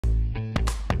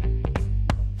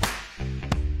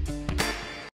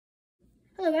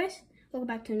Hello guys, welcome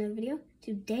back to another video.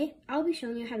 Today, I'll be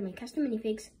showing you how to make custom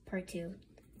minifigs part 2.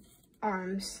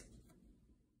 Arms.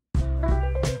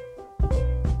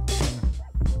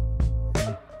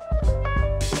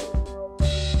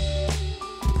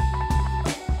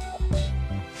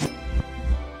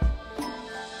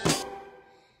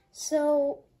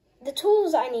 So, the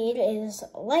tools I need is,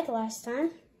 like last time,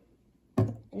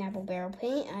 an apple barrel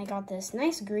paint. I got this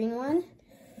nice green one,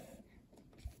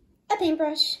 a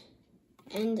paintbrush,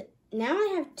 and now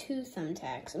I have 2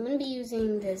 thumbtacks. I'm going to be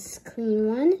using this clean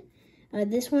one.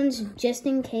 This one's just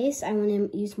in case I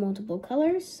want to use multiple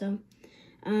colors. So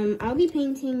I'll be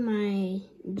painting my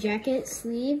jacket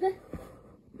sleeve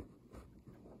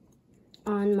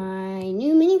on my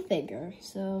new minifigure.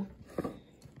 So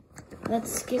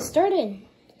let's get started.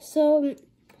 So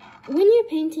when you're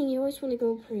painting, you always want to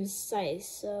go precise.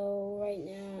 So right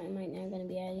now, I'm going to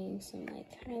be adding some like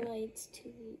highlights to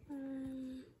the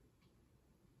arm.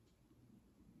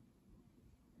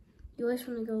 You always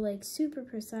want to go like super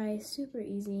precise, super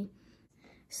easy.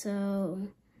 So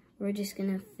we're just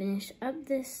going to finish up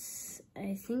this,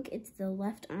 I think it's the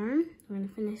left arm. We're going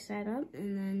to finish that up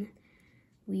and then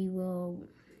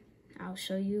I'll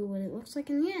show you what it looks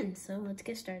like in the end. So let's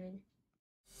get started.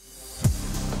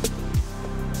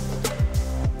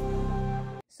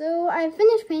 So I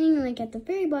finished painting like at the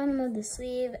very bottom of the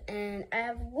sleeve, and I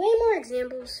have way more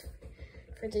examples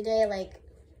for today, like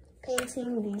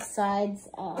painting these sides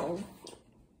of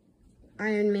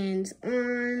Iron Man's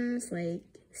arms. Like,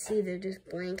 see, they're just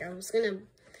blank. I was gonna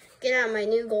get out my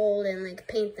new gold and like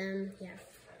paint them, yeah.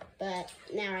 But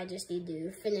now I just need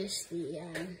to finish the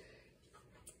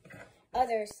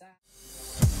other side.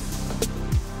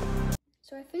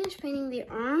 So I finished painting the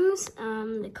arms,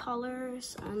 the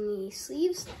collars on the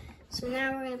sleeves. So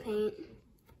now we're gonna paint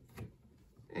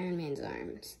Iron Man's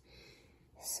arms.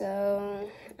 So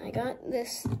I got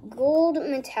this gold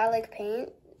metallic paint.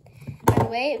 By the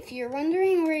way, if you're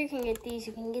wondering where you can get these,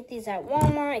 you can get these at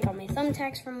Walmart. I got my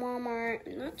thumbtacks from Walmart.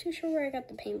 I'm not too sure where I got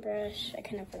the paintbrush. I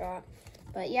kind of forgot.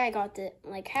 But yeah, I got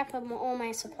like half of all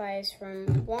my supplies from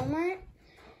Walmart.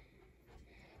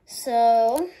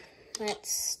 So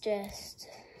let's just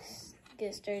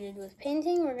get started with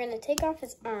painting. We're gonna take off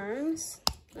his arms,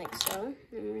 like so,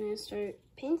 and we're gonna start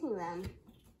painting them.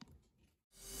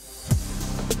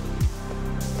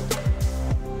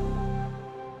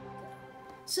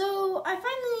 So I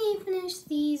finally finished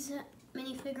these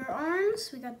minifigure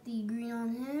arms. We got the green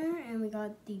on here, and we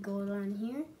got the gold on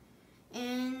here.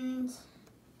 And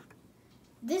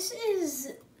this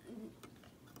is,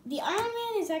 the Iron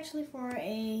Man is actually for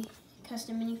a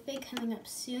custom minifig coming up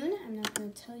soon. I'm not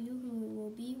going to tell you who it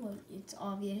will be. Well, it's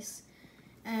obvious.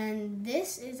 And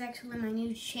this is actually my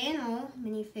new channel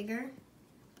minifigure.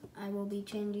 I will be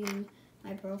changing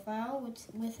my profile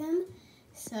with him.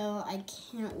 So I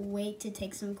can't wait to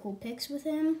take some cool pics with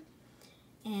him.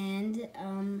 And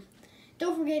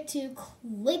don't forget to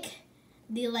click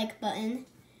the like button.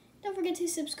 Don't forget to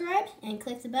subscribe and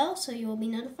click the bell so you will be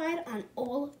notified on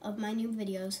all of my new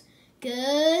videos.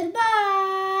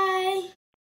 Goodbye!